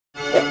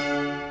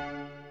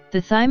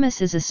The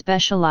thymus is a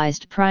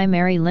specialized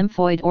primary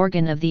lymphoid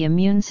organ of the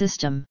immune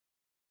system.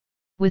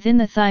 Within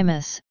the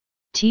thymus,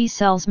 T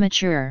cells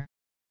mature.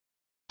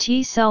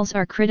 T cells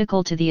are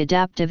critical to the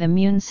adaptive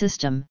immune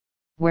system,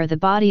 where the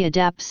body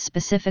adapts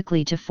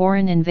specifically to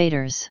foreign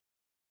invaders.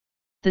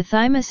 The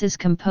thymus is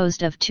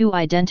composed of two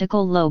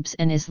identical lobes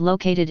and is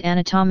located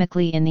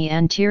anatomically in the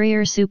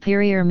anterior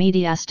superior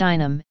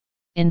mediastinum,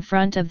 in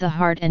front of the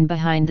heart and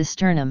behind the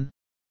sternum.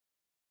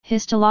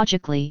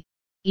 Histologically,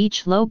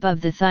 each lobe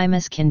of the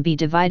thymus can be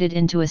divided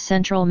into a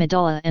central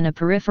medulla and a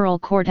peripheral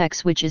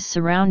cortex which is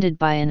surrounded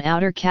by an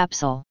outer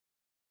capsule.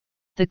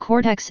 The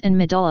cortex and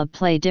medulla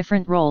play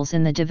different roles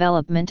in the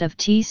development of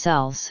T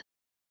cells.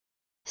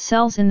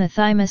 Cells in the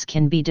thymus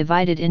can be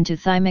divided into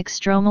thymic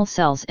stromal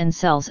cells and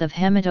cells of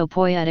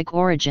hematopoietic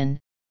origin,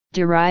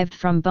 derived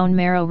from bone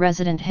marrow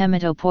resident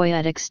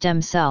hematopoietic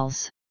stem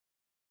cells.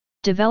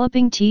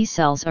 Developing T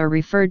cells are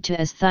referred to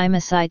as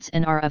thymocytes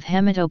and are of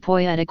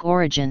hematopoietic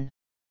origin.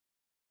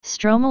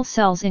 Stromal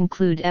cells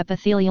include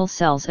epithelial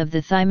cells of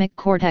the thymic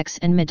cortex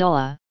and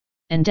medulla,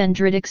 and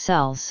dendritic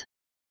cells.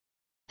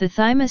 The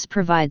thymus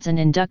provides an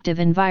inductive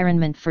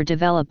environment for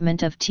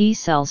development of T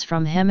cells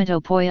from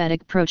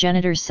hematopoietic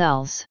progenitor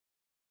cells.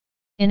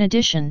 In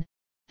addition,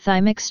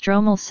 thymic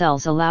stromal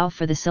cells allow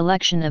for the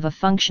selection of a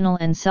functional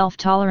and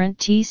self-tolerant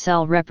T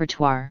cell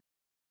repertoire.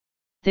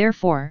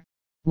 Therefore,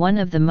 one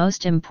of the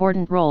most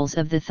important roles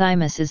of the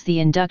thymus is the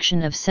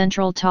induction of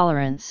central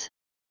tolerance.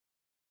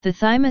 The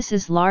thymus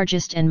is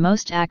largest and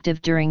most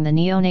active during the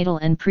neonatal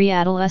and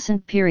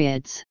pre-adolescent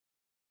periods.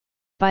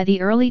 By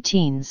the early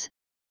teens,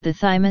 the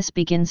thymus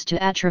begins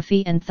to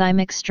atrophy and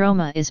thymic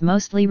stroma is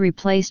mostly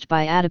replaced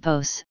by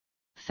adipose,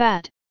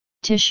 fat,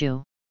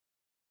 tissue.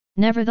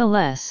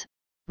 Nevertheless,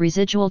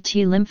 residual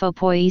T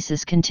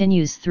lymphopoiesis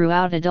continues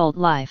throughout adult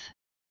life.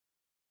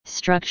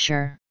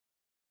 Structure.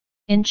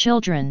 In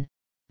children,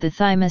 the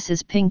thymus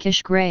is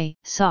pinkish-gray,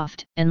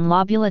 soft, and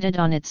lobulated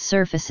on its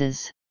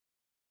surfaces.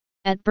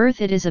 At birth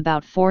it is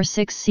about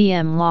 4-6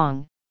 cm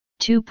long,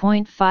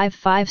 2.55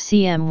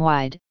 cm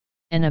wide,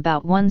 and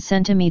about 1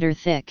 cm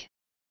thick.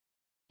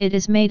 It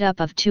is made up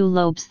of two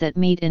lobes that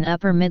meet in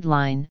upper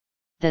midline,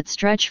 that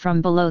stretch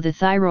from below the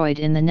thyroid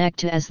in the neck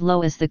to as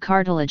low as the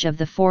cartilage of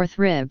the fourth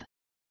rib.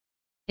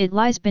 It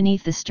lies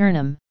beneath the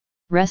sternum,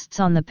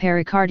 rests on the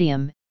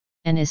pericardium,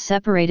 and is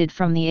separated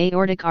from the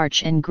aortic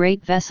arch and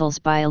great vessels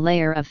by a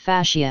layer of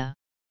fascia.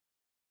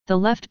 The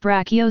left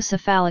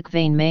brachiocephalic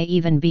vein may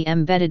even be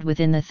embedded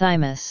within the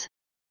thymus.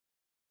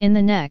 In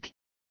the neck,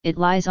 it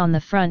lies on the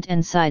front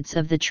and sides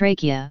of the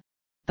trachea,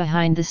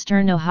 behind the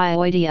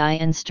sternohyoidei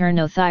and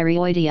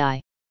sternothyroidei.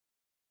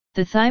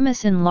 The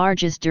thymus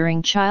enlarges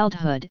during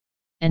childhood,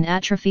 and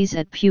atrophies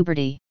at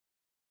puberty.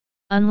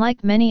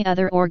 Unlike many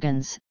other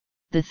organs,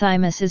 the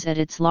thymus is at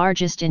its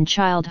largest in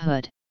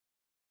childhood.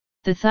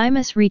 The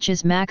thymus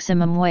reaches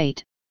maximum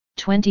weight,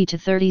 20 to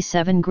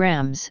 37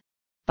 grams,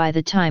 by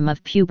the time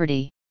of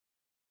puberty.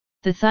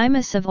 The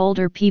thymus of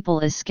older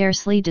people is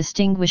scarcely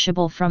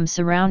distinguishable from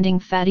surrounding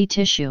fatty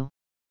tissue.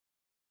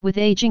 With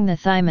aging, the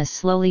thymus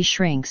slowly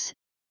shrinks,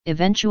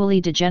 eventually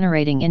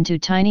degenerating into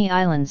tiny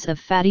islands of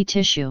fatty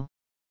tissue.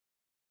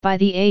 By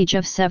the age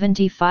of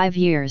 75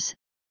 years,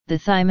 the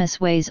thymus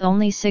weighs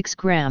only 6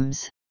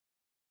 grams.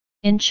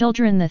 In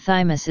children the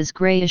thymus is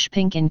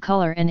grayish-pink in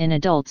color and in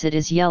adults it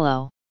is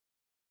yellow.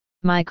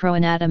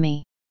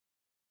 Microanatomy.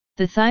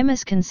 The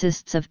thymus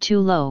consists of two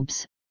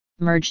lobes,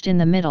 merged in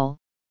the middle,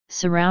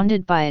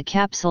 surrounded by a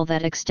capsule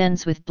that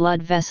extends with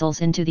blood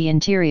vessels into the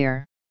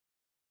interior.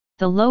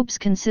 The lobes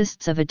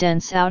consists of a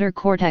dense outer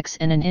cortex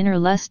and an inner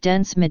less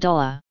dense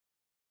medulla.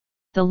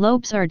 The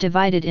lobes are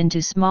divided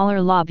into smaller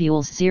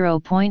lobules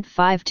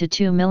 0.5 to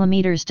 2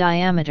 mm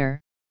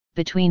diameter,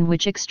 between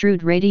which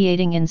extrude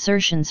radiating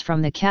insertions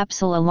from the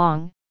capsule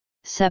along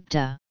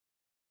septa.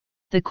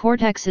 The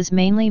cortex is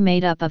mainly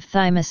made up of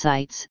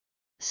thymocytes,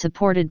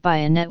 supported by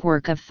a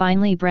network of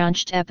finely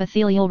branched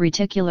epithelial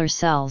reticular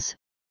cells,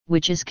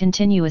 which is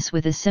continuous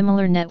with a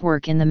similar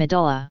network in the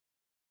medulla.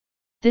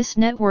 This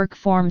network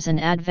forms an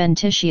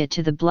adventitia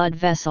to the blood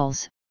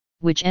vessels,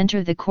 which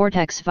enter the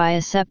cortex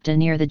via septa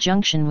near the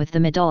junction with the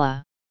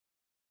medulla.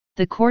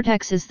 The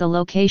cortex is the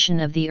location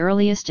of the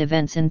earliest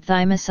events in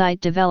thymocyte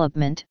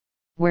development,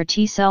 where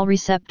T cell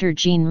receptor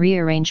gene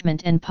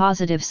rearrangement and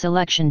positive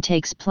selection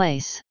takes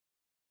place.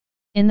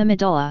 In the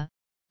medulla,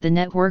 the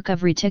network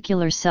of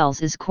reticular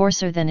cells is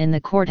coarser than in the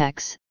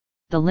cortex,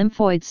 the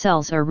lymphoid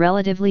cells are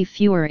relatively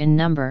fewer in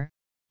number,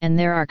 and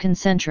there are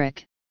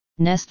concentric,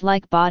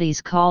 nest-like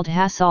bodies called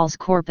hasals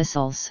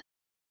corpuscles.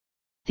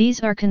 These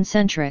are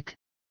concentric,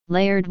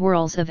 layered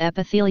whorls of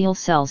epithelial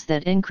cells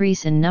that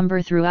increase in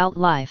number throughout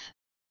life.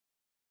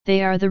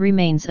 They are the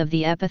remains of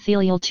the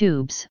epithelial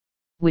tubes,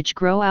 which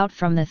grow out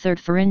from the third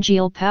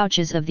pharyngeal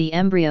pouches of the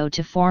embryo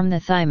to form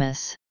the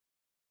thymus.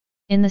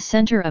 In the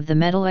center of the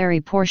medullary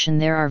portion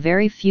there are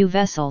very few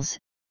vessels,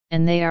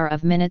 and they are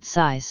of minute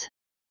size.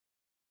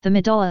 The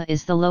medulla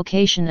is the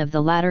location of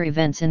the latter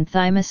events in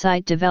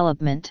thymocyte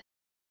development.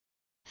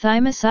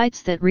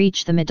 Thymocytes that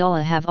reach the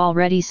medulla have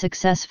already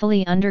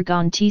successfully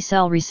undergone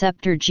T-cell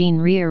receptor gene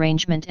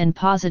rearrangement and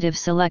positive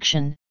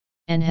selection,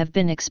 and have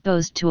been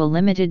exposed to a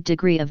limited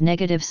degree of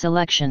negative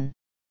selection.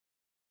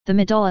 The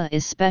medulla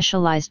is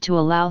specialized to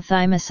allow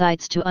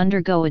thymocytes to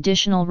undergo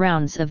additional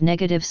rounds of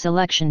negative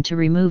selection to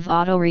remove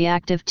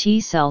autoreactive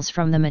T-cells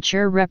from the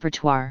mature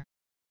repertoire.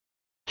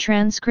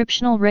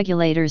 Transcriptional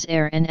regulators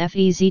AIR and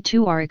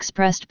FEZ2 are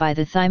expressed by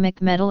the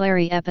thymic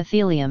medullary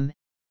epithelium,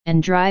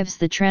 and drives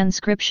the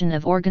transcription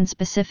of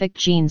organ-specific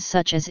genes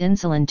such as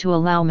insulin to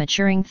allow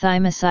maturing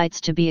thymocytes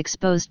to be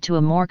exposed to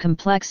a more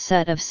complex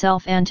set of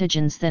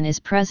self-antigens than is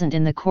present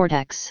in the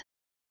cortex.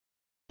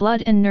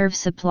 Blood and nerve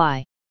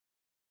supply.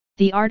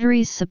 The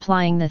arteries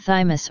supplying the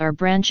thymus are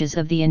branches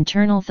of the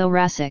internal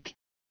thoracic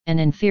and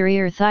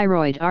inferior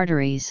thyroid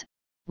arteries,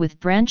 with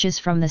branches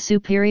from the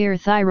superior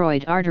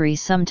thyroid artery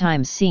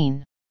sometimes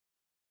seen.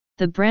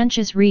 The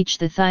branches reach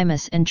the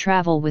thymus and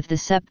travel with the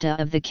septa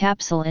of the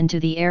capsule into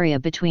the area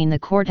between the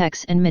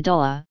cortex and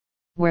medulla,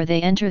 where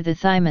they enter the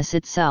thymus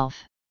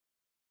itself.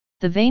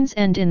 The veins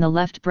end in the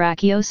left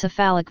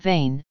brachiocephalic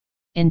vein,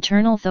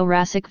 internal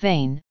thoracic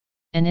vein,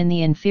 and in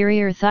the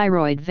inferior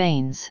thyroid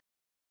veins.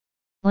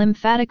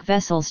 Lymphatic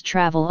vessels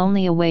travel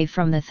only away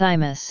from the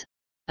thymus,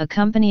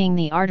 accompanying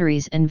the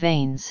arteries and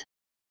veins.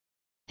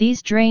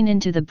 These drain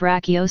into the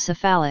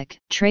brachiocephalic,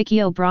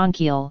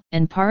 tracheobronchial,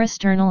 and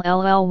parasternal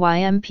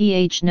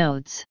LLYMPH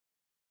nodes.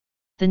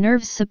 The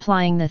nerves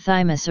supplying the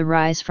thymus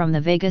arise from the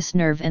vagus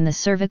nerve and the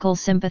cervical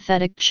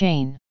sympathetic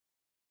chain.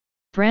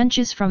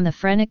 Branches from the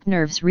phrenic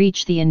nerves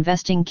reach the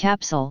investing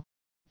capsule,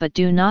 but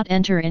do not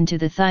enter into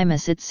the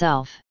thymus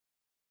itself.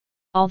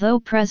 Although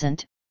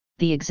present,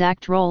 the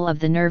exact role of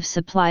the nerve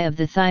supply of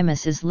the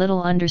thymus is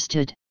little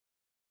understood.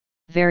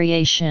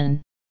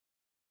 Variation.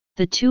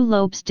 The two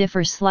lobes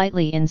differ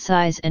slightly in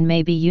size and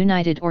may be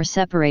united or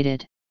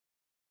separated.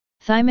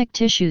 Thymic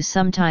tissues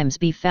sometimes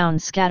be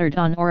found scattered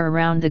on or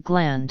around the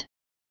gland.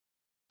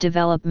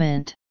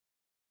 Development.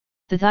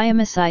 The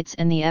thymocytes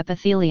and the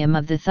epithelium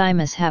of the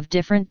thymus have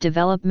different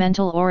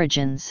developmental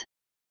origins.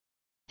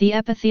 The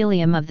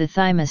epithelium of the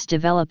thymus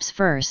develops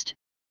first,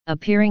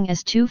 appearing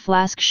as two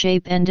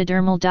flask-shaped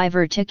endodermal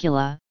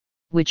diverticula,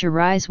 which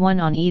arise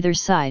one on either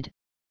side,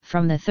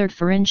 from the third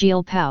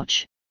pharyngeal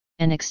pouch,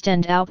 and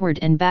extend outward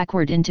and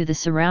backward into the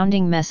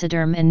surrounding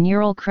mesoderm and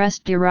neural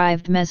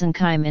crest-derived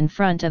mesenchyme in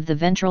front of the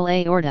ventral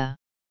aorta.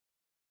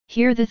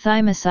 Here the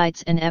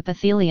thymocytes and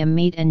epithelium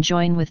meet and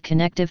join with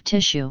connective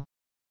tissue.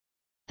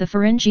 The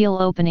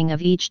pharyngeal opening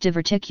of each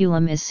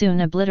diverticulum is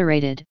soon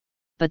obliterated,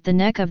 but the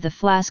neck of the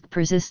flask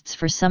persists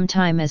for some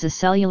time as a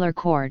cellular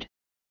cord.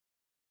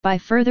 By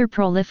further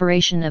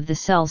proliferation of the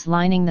cells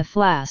lining the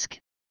flask,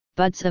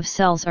 buds of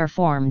cells are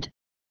formed,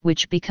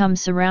 which become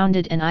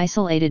surrounded and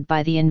isolated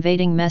by the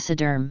invading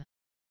mesoderm.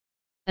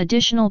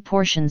 Additional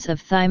portions of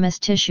thymus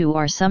tissue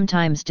are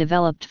sometimes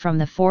developed from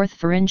the fourth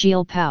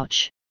pharyngeal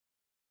pouch.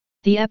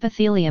 The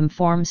epithelium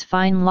forms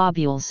fine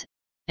lobules,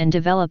 and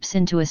develops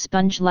into a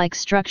sponge-like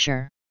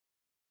structure.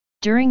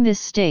 During this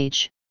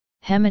stage,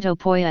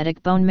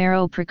 hematopoietic bone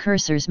marrow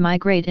precursors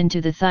migrate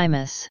into the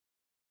thymus.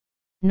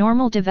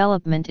 Normal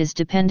development is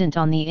dependent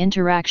on the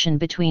interaction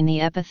between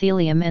the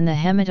epithelium and the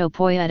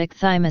hematopoietic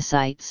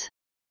thymocytes.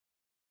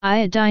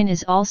 Iodine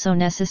is also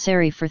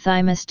necessary for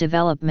thymus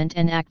development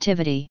and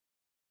activity.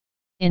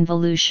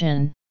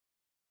 Involution.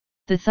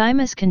 The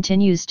thymus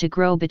continues to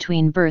grow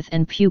between birth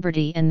and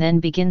puberty and then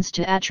begins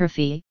to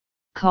atrophy,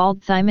 called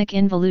thymic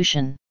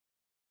involution.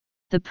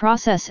 The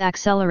process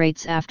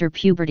accelerates after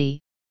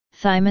puberty,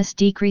 thymus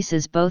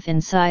decreases both in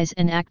size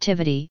and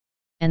activity,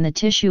 and the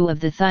tissue of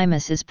the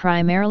thymus is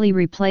primarily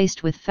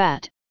replaced with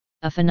fat,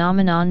 a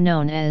phenomenon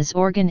known as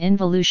organ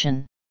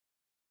involution.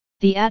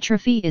 The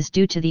atrophy is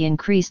due to the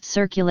increased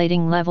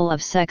circulating level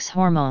of sex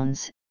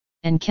hormones,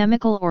 and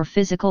chemical or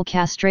physical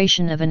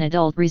castration of an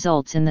adult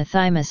results in the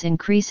thymus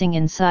increasing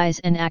in size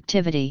and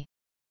activity.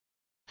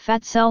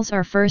 Fat cells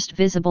are first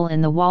visible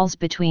in the walls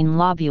between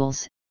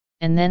lobules,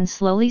 and then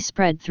slowly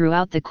spread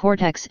throughout the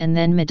cortex and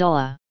then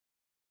medulla.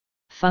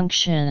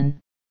 Function.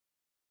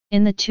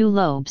 In the two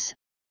lobes,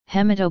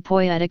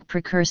 hematopoietic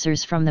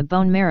precursors from the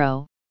bone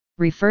marrow,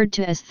 referred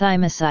to as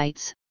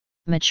thymocytes,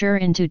 mature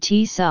into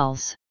T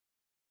cells.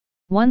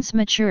 Once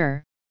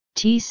mature,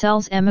 T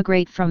cells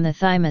emigrate from the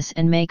thymus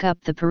and make up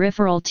the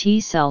peripheral T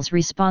cells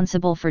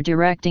responsible for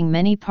directing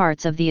many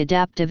parts of the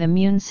adaptive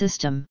immune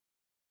system.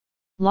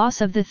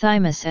 Loss of the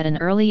thymus at an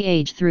early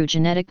age through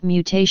genetic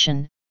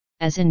mutation,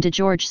 as in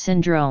DiGeorge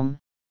syndrome,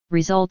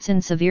 results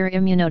in severe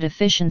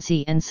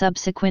immunodeficiency and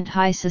subsequent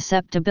high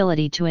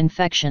susceptibility to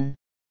infection.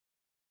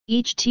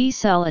 Each T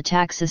cell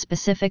attacks a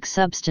specific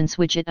substance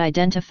which it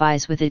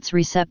identifies with its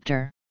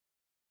receptor.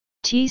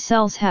 T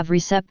cells have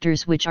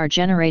receptors which are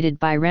generated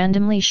by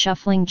randomly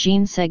shuffling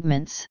gene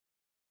segments.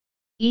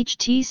 Each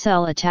T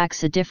cell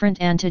attacks a different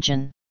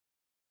antigen.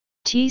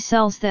 T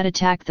cells that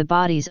attack the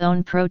body's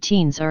own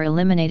proteins are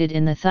eliminated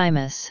in the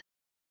thymus.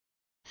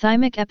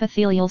 Thymic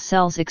epithelial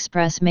cells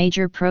express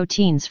major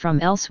proteins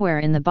from elsewhere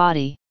in the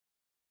body.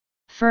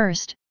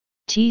 First,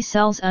 T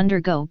cells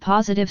undergo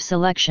positive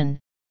selection,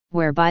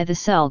 whereby the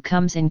cell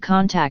comes in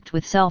contact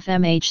with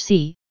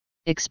self-MHC,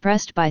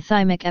 expressed by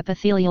thymic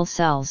epithelial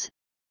cells.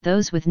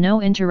 Those with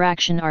no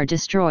interaction are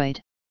destroyed.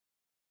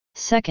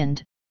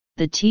 Second,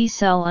 the T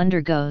cell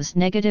undergoes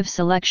negative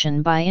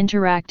selection by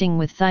interacting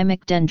with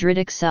thymic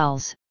dendritic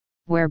cells,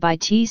 whereby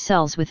T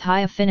cells with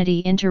high affinity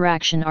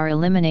interaction are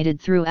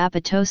eliminated through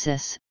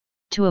apoptosis,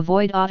 to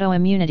avoid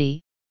autoimmunity,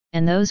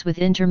 and those with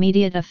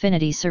intermediate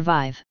affinity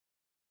survive.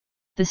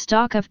 The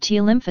stock of T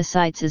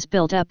lymphocytes is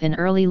built up in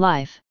early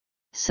life,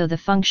 so the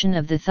function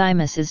of the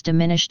thymus is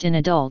diminished in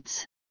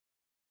adults.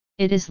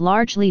 It is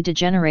largely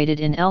degenerated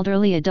in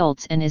elderly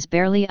adults and is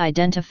barely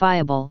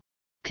identifiable,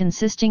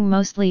 consisting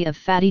mostly of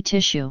fatty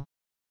tissue.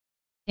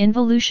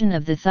 Involution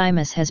of the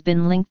thymus has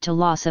been linked to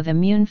loss of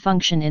immune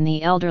function in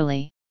the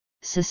elderly,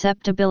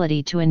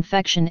 susceptibility to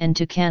infection and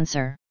to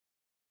cancer.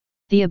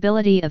 The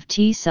ability of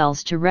T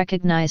cells to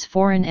recognize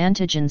foreign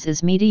antigens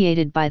is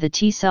mediated by the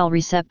T cell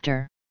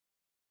receptor.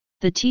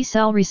 The T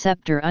cell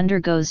receptor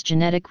undergoes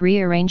genetic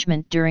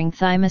rearrangement during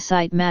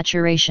thymocyte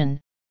maturation,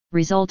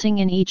 resulting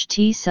in each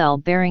T cell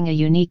bearing a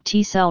unique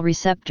T cell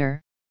receptor,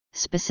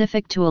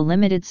 specific to a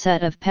limited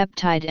set of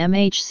peptide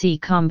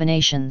MHC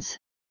combinations.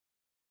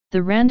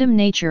 The random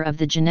nature of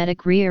the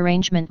genetic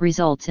rearrangement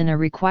results in a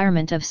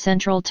requirement of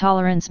central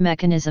tolerance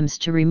mechanisms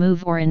to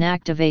remove or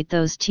inactivate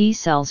those T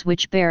cells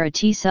which bear a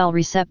T cell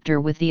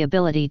receptor with the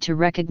ability to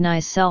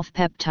recognize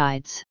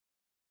self-peptides.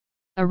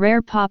 A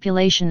rare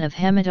population of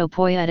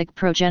hematopoietic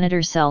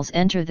progenitor cells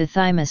enter the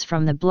thymus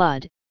from the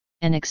blood,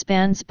 and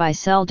expands by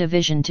cell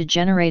division to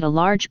generate a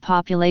large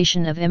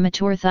population of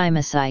immature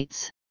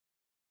thymocytes.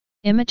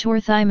 Immature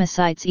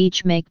thymocytes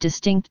each make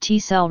distinct T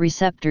cell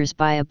receptors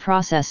by a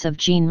process of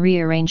gene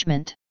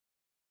rearrangement.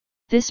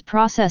 This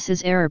process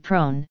is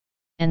error-prone,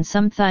 and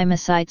some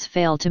thymocytes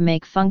fail to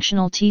make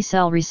functional T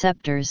cell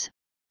receptors,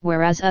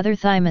 whereas other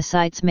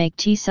thymocytes make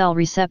T cell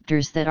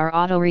receptors that are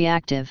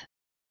autoreactive.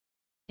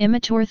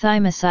 Immature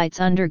thymocytes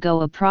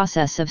undergo a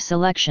process of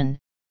selection,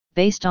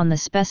 based on the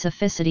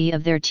specificity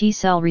of their T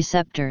cell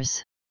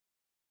receptors.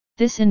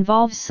 This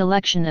involves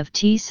selection of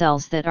T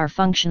cells that are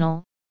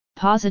functional,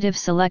 positive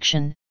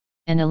selection,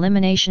 and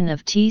elimination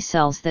of T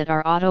cells that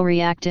are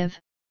autoreactive,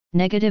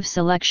 negative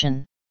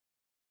selection.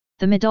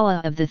 The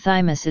medulla of the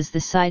thymus is the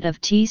site of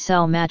T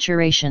cell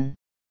maturation.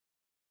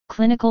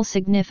 Clinical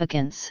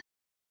significance.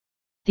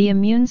 The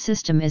immune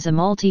system is a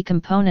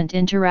multi-component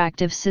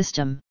interactive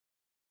system.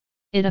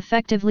 It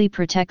effectively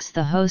protects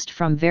the host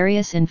from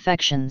various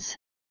infections.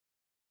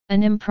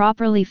 An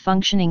improperly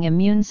functioning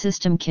immune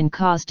system can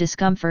cause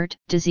discomfort,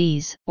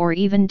 disease, or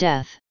even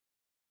death.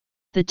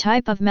 The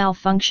type of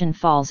malfunction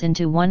falls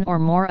into one or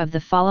more of the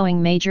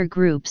following major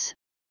groups: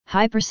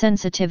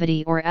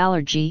 hypersensitivity or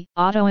allergy,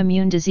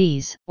 autoimmune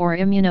disease, or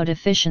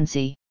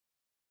immunodeficiency.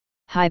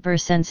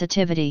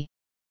 Hypersensitivity.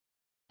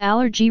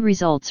 Allergy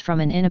results from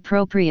an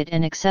inappropriate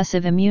and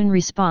excessive immune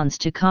response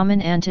to common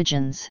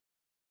antigens.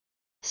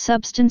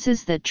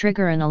 Substances that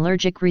trigger an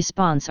allergic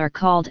response are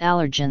called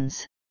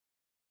allergens.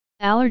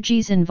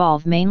 Allergies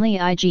involve mainly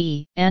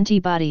IgE,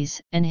 antibodies,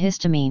 and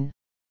histamine.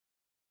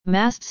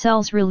 Mast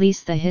cells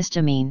release the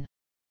histamine.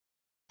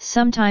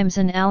 Sometimes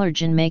an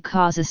allergen may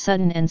cause a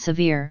sudden and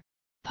severe,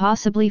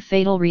 possibly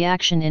fatal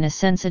reaction in a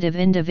sensitive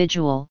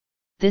individual.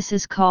 This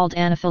is called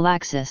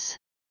anaphylaxis.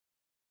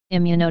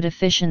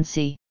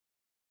 Immunodeficiency.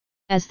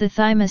 As the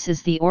thymus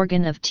is the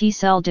organ of T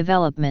cell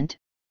development,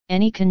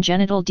 any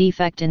congenital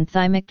defect in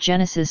thymic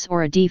genesis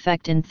or a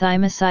defect in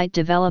thymocyte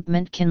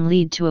development can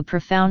lead to a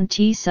profound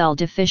T cell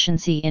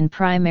deficiency in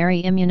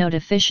primary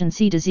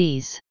immunodeficiency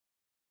disease.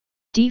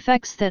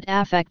 Defects that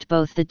affect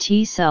both the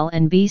T cell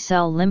and B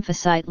cell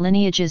lymphocyte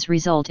lineages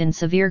result in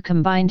severe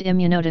combined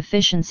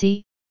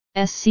immunodeficiency,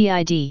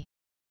 SCID.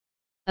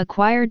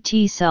 Acquired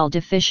T cell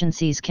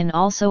deficiencies can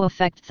also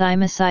affect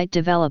thymocyte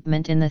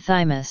development in the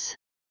thymus.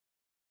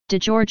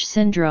 DeGeorge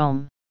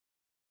syndrome.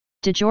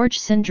 DeGeorge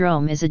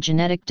syndrome is a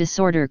genetic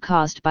disorder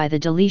caused by the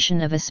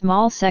deletion of a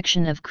small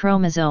section of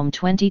chromosome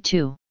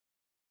 22.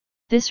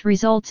 This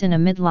results in a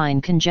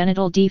midline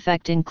congenital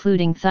defect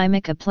including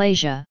thymic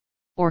aplasia,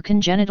 or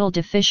congenital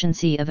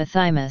deficiency of a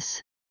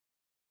thymus.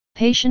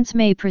 Patients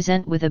may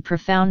present with a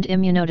profound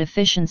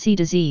immunodeficiency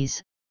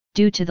disease,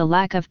 due to the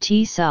lack of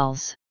T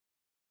cells.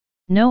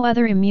 No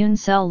other immune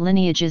cell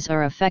lineages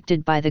are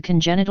affected by the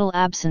congenital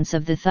absence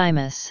of the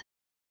thymus.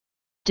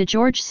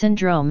 DeGeorge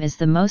syndrome is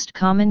the most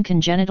common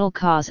congenital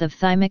cause of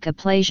thymic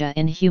aplasia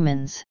in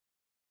humans.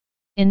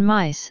 In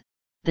mice,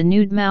 the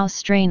nude mouse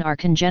strain are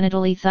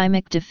congenitally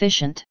thymic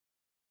deficient.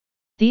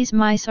 These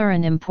mice are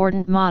an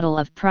important model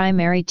of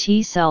primary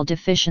T cell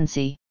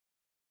deficiency.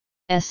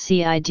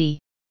 SCID.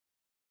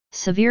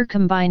 Severe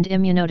combined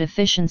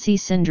immunodeficiency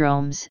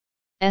syndromes,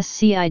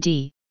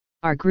 SCID,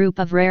 are a group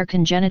of rare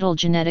congenital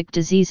genetic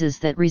diseases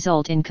that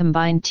result in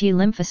combined T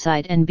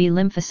lymphocyte and B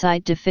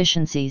lymphocyte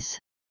deficiencies.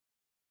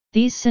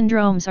 These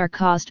syndromes are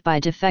caused by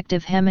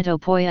defective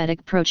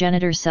hematopoietic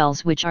progenitor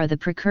cells which are the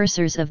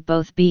precursors of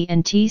both B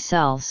and T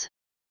cells.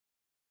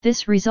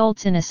 This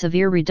results in a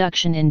severe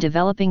reduction in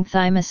developing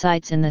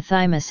thymocytes in the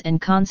thymus and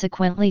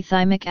consequently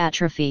thymic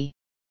atrophy.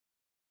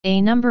 A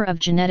number of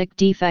genetic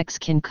defects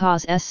can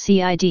cause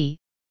SCID,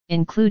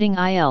 including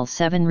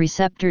IL-7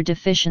 receptor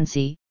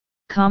deficiency,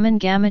 common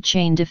gamma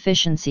chain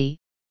deficiency,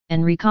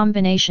 and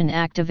recombination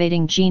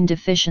activating gene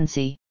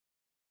deficiency.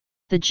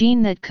 The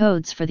gene that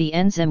codes for the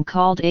enzyme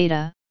called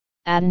ADA,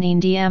 adenine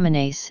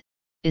deaminase,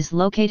 is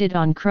located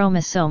on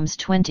chromosomes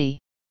 20.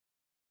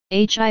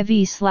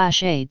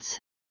 HIV/AIDS.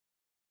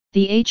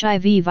 The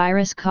HIV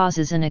virus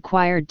causes an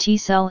acquired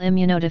T-cell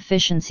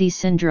immunodeficiency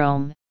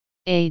syndrome,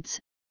 AIDS,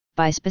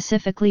 by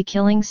specifically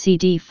killing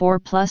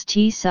CD4 plus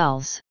T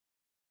cells.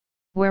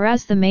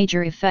 Whereas the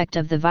major effect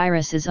of the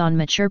virus is on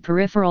mature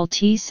peripheral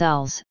T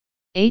cells,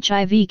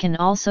 HIV can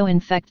also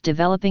infect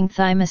developing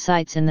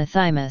thymocytes in the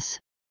thymus,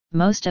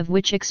 most of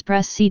which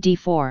express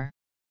CD4.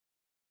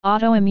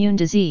 Autoimmune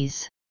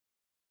disease.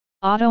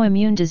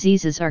 Autoimmune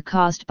diseases are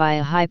caused by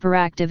a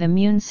hyperactive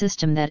immune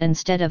system that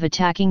instead of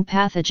attacking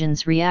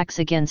pathogens reacts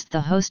against the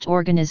host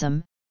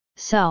organism,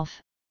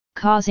 self,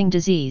 causing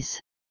disease.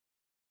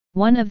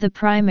 One of the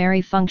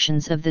primary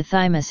functions of the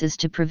thymus is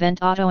to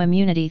prevent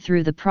autoimmunity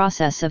through the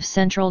process of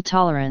central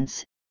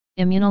tolerance,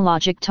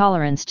 immunologic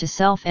tolerance to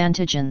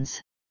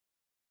self-antigens.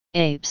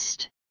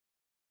 APST.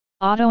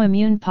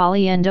 Autoimmune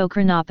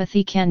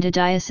polyendocrinopathy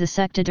candidiasis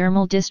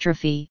ectodermal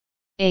dystrophy,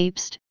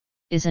 APST,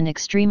 is an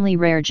extremely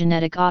rare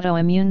genetic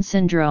autoimmune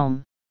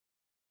syndrome.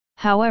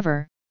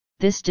 However,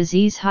 this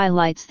disease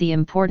highlights the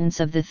importance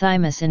of the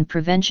thymus in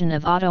prevention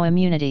of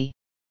autoimmunity.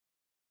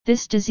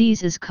 This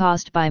disease is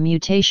caused by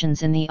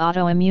mutations in the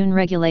autoimmune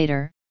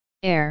regulator,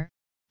 AIR,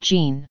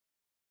 gene.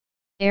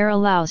 AIR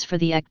allows for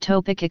the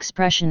ectopic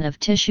expression of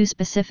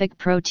tissue-specific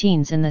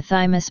proteins in the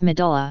thymus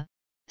medulla,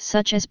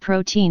 such as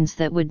proteins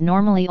that would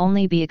normally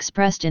only be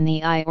expressed in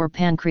the eye or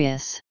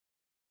pancreas.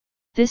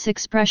 This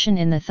expression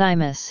in the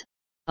thymus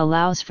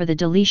allows for the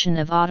deletion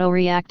of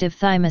autoreactive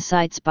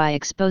thymocytes by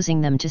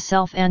exposing them to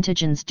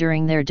self-antigens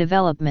during their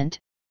development,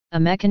 a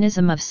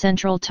mechanism of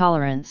central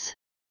tolerance.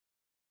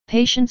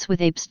 Patients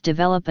with APST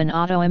develop an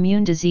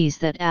autoimmune disease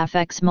that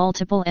affects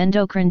multiple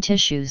endocrine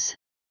tissues.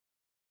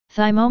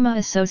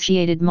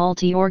 Thymoma-associated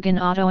multi-organ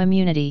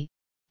autoimmunity,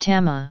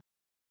 TAMA.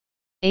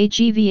 A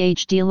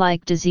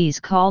GVHD-like disease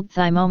called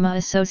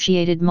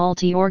thymoma-associated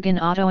multi-organ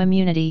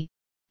autoimmunity,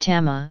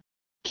 TAMA,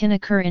 can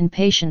occur in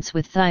patients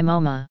with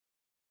thymoma.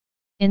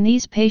 In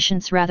these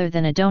patients, rather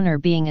than a donor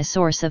being a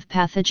source of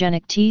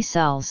pathogenic T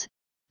cells,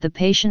 the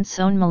patient's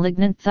own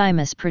malignant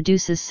thymus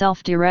produces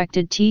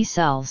self-directed T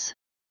cells.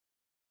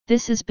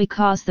 This is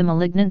because the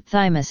malignant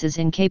thymus is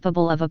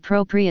incapable of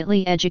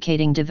appropriately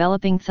educating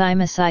developing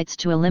thymocytes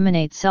to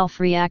eliminate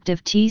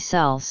self-reactive T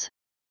cells.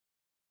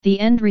 The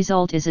end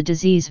result is a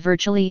disease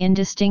virtually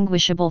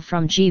indistinguishable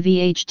from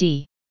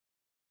GVHD.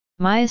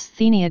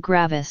 Myasthenia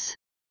gravis.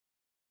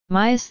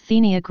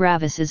 Myasthenia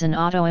gravis is an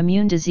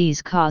autoimmune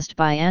disease caused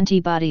by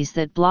antibodies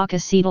that block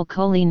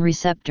acetylcholine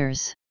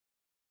receptors.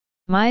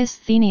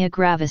 Myasthenia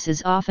gravis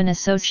is often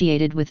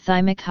associated with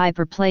thymic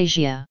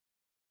hyperplasia.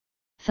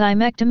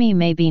 Thymectomy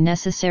may be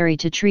necessary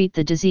to treat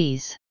the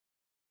disease.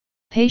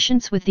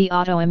 Patients with the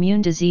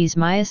autoimmune disease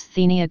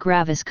myasthenia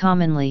gravis,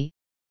 commonly,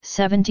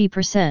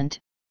 70%,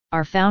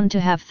 are found to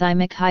have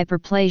thymic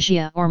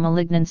hyperplasia or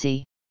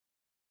malignancy.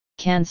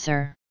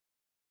 Cancer.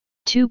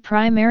 Two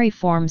primary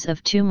forms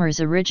of tumors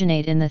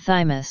originate in the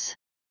thymus.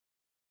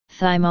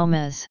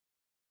 Thymomas.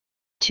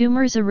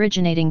 Tumors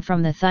originating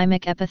from the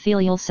thymic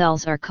epithelial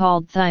cells are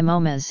called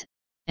thymomas,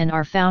 and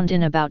are found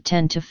in about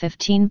 10 to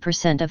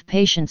 15% of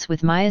patients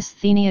with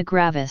myasthenia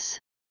gravis.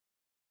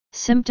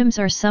 Symptoms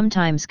are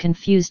sometimes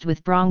confused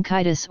with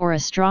bronchitis or a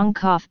strong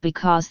cough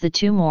because the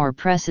tumor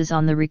presses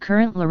on the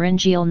recurrent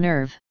laryngeal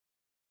nerve.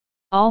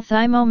 All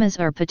thymomas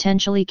are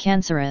potentially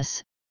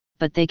cancerous,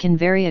 but they can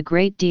vary a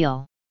great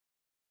deal.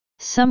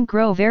 Some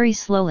grow very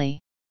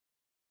slowly.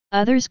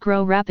 Others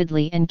grow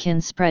rapidly and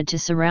can spread to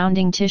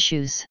surrounding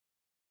tissues.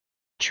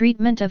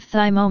 Treatment of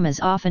thymomas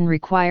often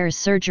requires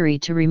surgery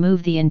to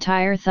remove the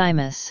entire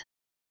thymus.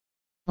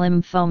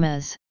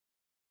 Lymphomas.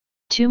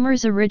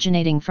 Tumors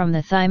originating from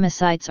the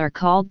thymocytes are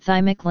called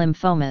thymic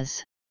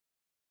lymphomas.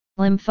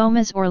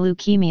 Lymphomas or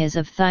leukemias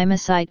of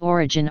thymocyte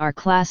origin are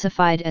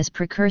classified as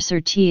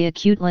precursor T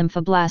acute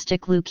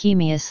lymphoblastic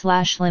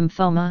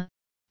leukemia/lymphoma,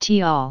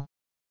 TAL.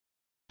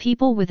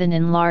 People with an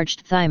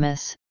enlarged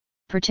thymus,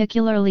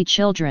 particularly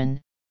children,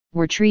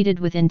 were treated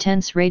with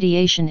intense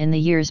radiation in the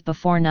years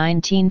before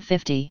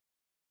 1950.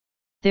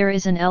 There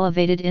is an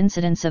elevated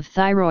incidence of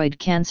thyroid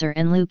cancer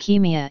and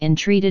leukemia in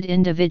treated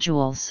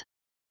individuals.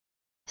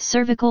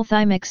 Cervical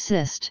thymic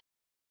cyst.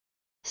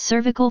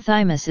 Cervical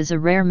thymus is a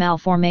rare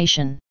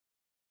malformation.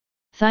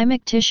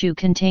 Thymic tissue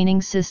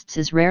containing cysts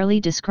is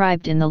rarely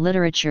described in the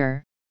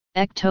literature.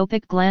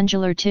 Ectopic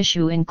glandular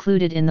tissue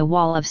included in the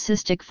wall of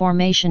cystic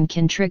formation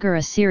can trigger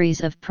a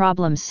series of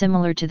problems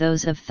similar to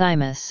those of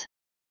thymus.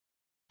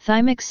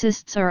 Thymic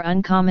cysts are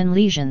uncommon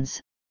lesions,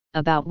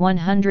 about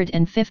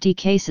 150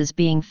 cases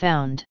being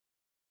found.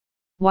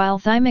 While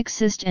thymic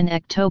cyst and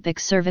ectopic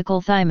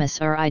cervical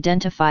thymus are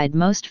identified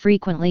most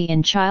frequently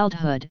in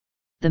childhood,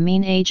 the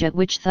mean age at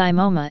which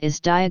thymoma is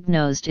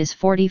diagnosed is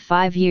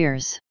 45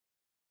 years.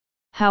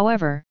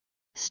 However,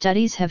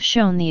 studies have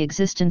shown the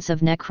existence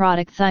of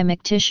necrotic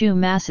thymic tissue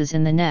masses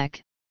in the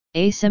neck,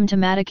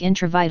 asymptomatic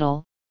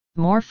intravital,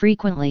 more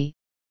frequently,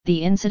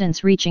 the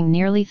incidence reaching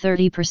nearly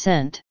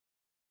 30%.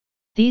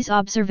 These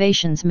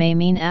observations may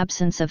mean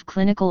absence of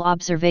clinical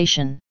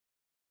observation.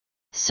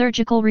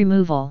 Surgical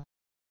removal.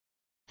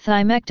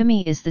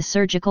 Thymectomy is the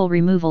surgical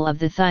removal of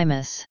the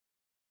thymus.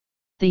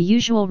 The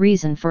usual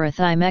reason for a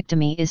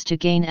thymectomy is to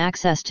gain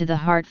access to the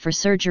heart for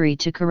surgery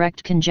to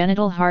correct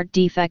congenital heart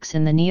defects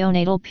in the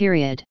neonatal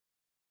period.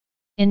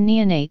 In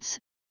neonates,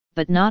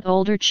 but not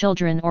older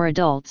children or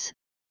adults,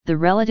 the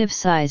relative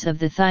size of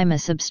the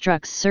thymus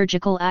obstructs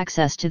surgical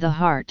access to the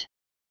heart.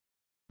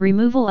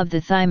 Removal of the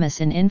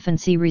thymus in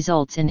infancy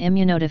results in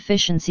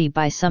immunodeficiency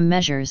by some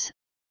measures,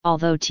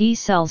 although T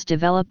cells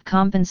develop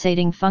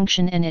compensating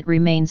function, and it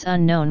remains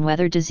unknown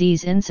whether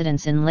disease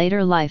incidence in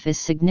later life is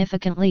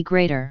significantly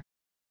greater.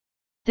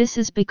 This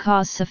is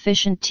because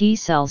sufficient T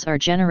cells are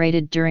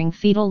generated during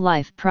fetal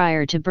life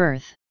prior to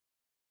birth.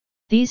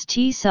 These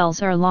T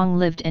cells are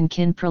long-lived and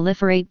can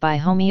proliferate by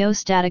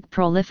homeostatic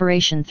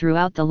proliferation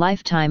throughout the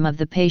lifetime of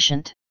the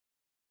patient.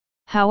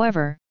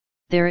 However,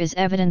 there is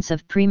evidence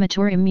of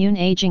premature immune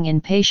aging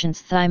in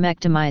patients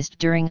thymectomized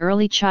during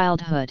early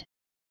childhood.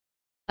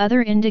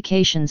 Other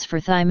indications for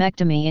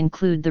thymectomy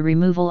include the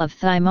removal of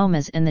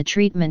thymomas and the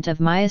treatment of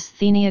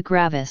myasthenia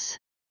gravis.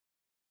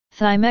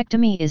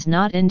 Thymectomy is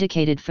not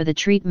indicated for the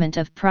treatment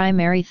of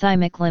primary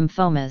thymic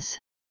lymphomas.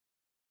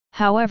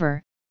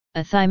 However,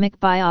 a thymic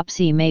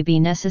biopsy may be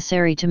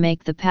necessary to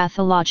make the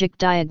pathologic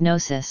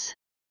diagnosis.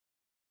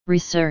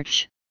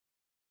 Research.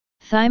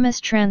 Thymus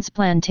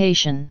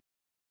transplantation.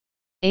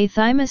 A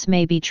thymus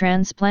may be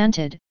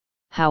transplanted,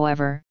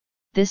 however,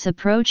 this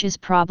approach is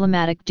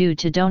problematic due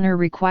to donor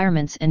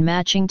requirements and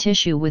matching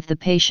tissue with the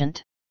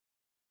patient.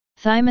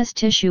 Thymus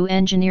tissue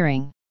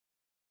engineering.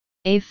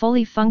 A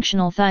fully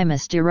functional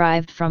thymus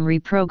derived from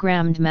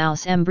reprogrammed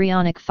mouse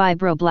embryonic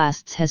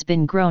fibroblasts has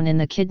been grown in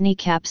the kidney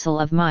capsule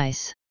of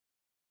mice.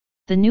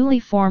 The newly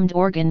formed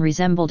organ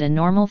resembled a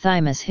normal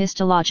thymus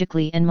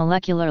histologically and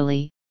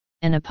molecularly,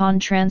 and upon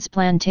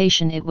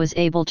transplantation it was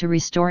able to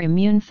restore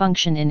immune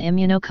function in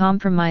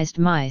immunocompromised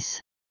mice.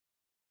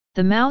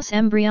 The mouse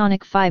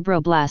embryonic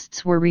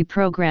fibroblasts were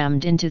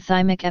reprogrammed into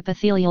thymic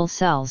epithelial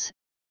cells,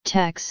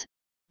 TECs,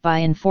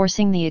 by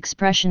enforcing the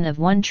expression of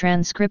one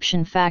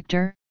transcription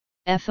factor,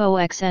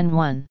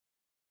 FOXN1.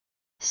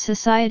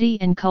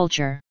 Society and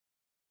culture.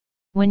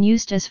 When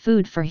used as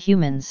food for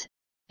humans,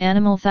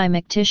 animal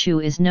thymic tissue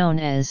is known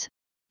as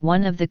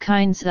one of the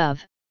kinds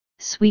of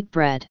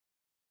sweetbread.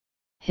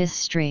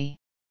 History.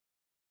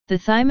 The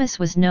thymus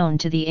was known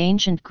to the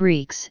ancient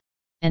Greeks,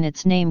 and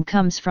its name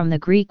comes from the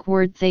Greek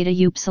word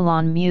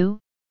θ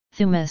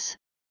thymus,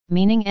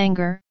 meaning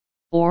anger,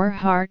 or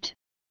heart,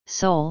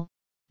 soul,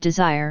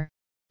 desire,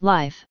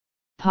 life,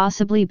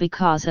 possibly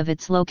because of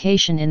its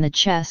location in the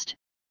chest,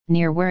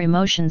 near where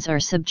emotions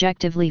are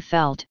subjectively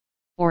felt,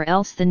 or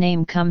else the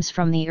name comes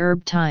from the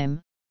herb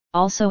thyme,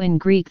 also in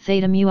Greek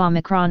θ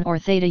omicron or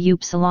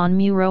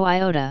θ rho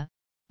iota,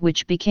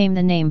 which became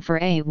the name for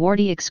a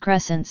warty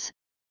excrescence,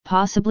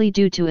 possibly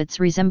due to its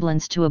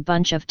resemblance to a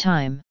bunch of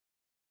thyme.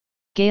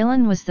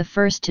 Galen was the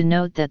first to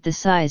note that the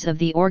size of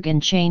the organ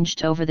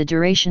changed over the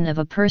duration of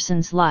a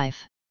person's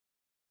life.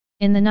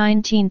 In the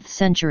 19th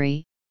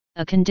century,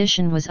 a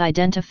condition was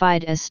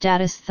identified as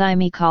status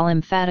thymical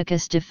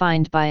lymphaticus,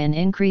 defined by an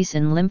increase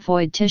in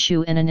lymphoid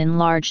tissue and an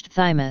enlarged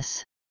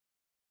thymus.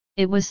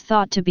 It was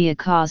thought to be a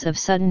cause of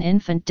sudden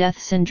infant death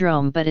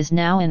syndrome but is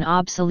now an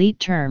obsolete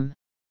term.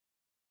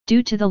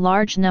 Due to the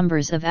large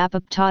numbers of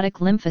apoptotic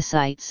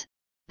lymphocytes,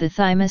 the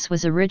thymus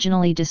was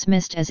originally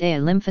dismissed as a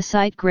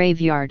lymphocyte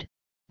graveyard,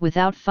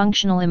 without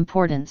functional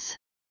importance.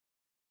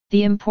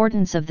 The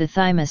importance of the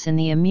thymus in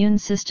the immune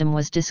system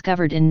was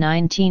discovered in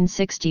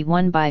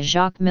 1961 by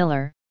Jacques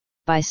Miller,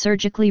 by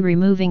surgically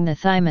removing the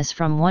thymus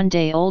from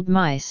one-day-old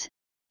mice,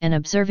 and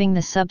observing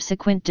the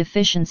subsequent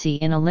deficiency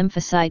in a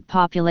lymphocyte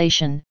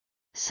population,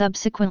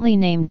 subsequently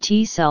named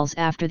T cells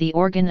after the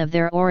organ of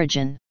their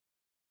origin.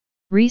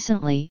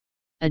 Recently,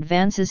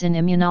 advances in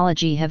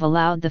immunology have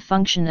allowed the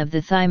function of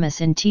the thymus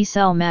in T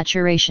cell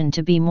maturation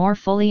to be more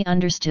fully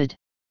understood.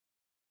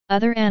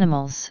 Other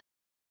animals.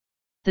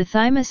 The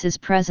thymus is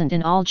present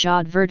in all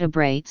jawed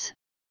vertebrates,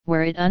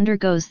 where it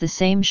undergoes the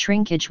same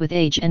shrinkage with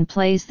age and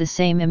plays the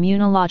same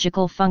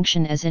immunological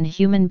function as in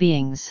human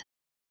beings.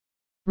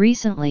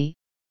 Recently,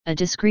 a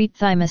discrete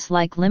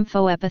thymus-like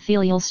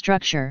lymphoepithelial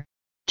structure,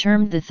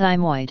 termed the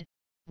thymoid,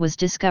 was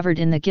discovered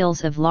in the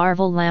gills of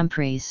larval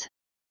lampreys.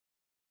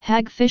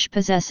 Hagfish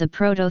possess a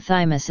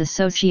protothymus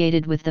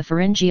associated with the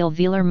pharyngeal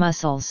velar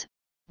muscles,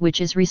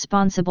 which is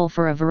responsible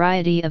for a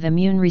variety of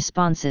immune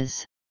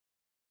responses.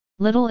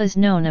 Little is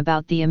known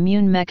about the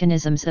immune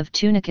mechanisms of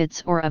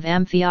tunicates or of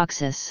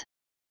Amphioxus.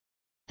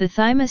 The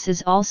thymus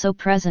is also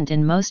present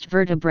in most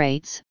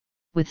vertebrates,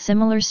 with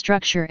similar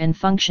structure and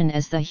function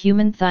as the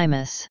human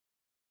thymus.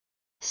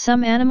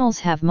 Some animals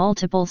have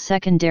multiple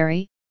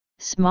secondary,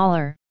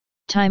 smaller,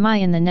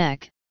 thymi in the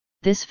neck.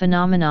 This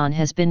phenomenon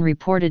has been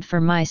reported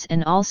for mice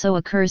and also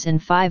occurs in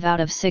 5 out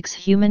of 6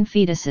 human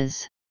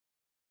fetuses.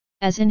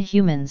 As in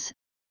humans,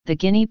 the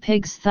guinea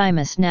pig's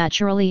thymus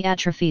naturally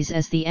atrophies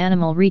as the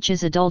animal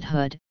reaches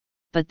adulthood,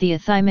 but the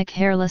athymic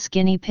hairless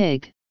guinea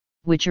pig,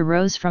 which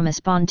arose from a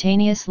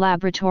spontaneous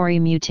laboratory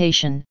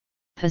mutation,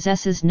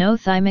 possesses no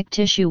thymic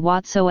tissue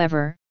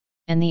whatsoever,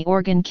 and the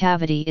organ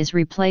cavity is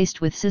replaced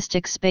with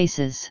cystic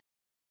spaces.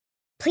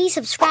 Please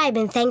subscribe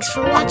and thanks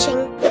for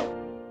watching.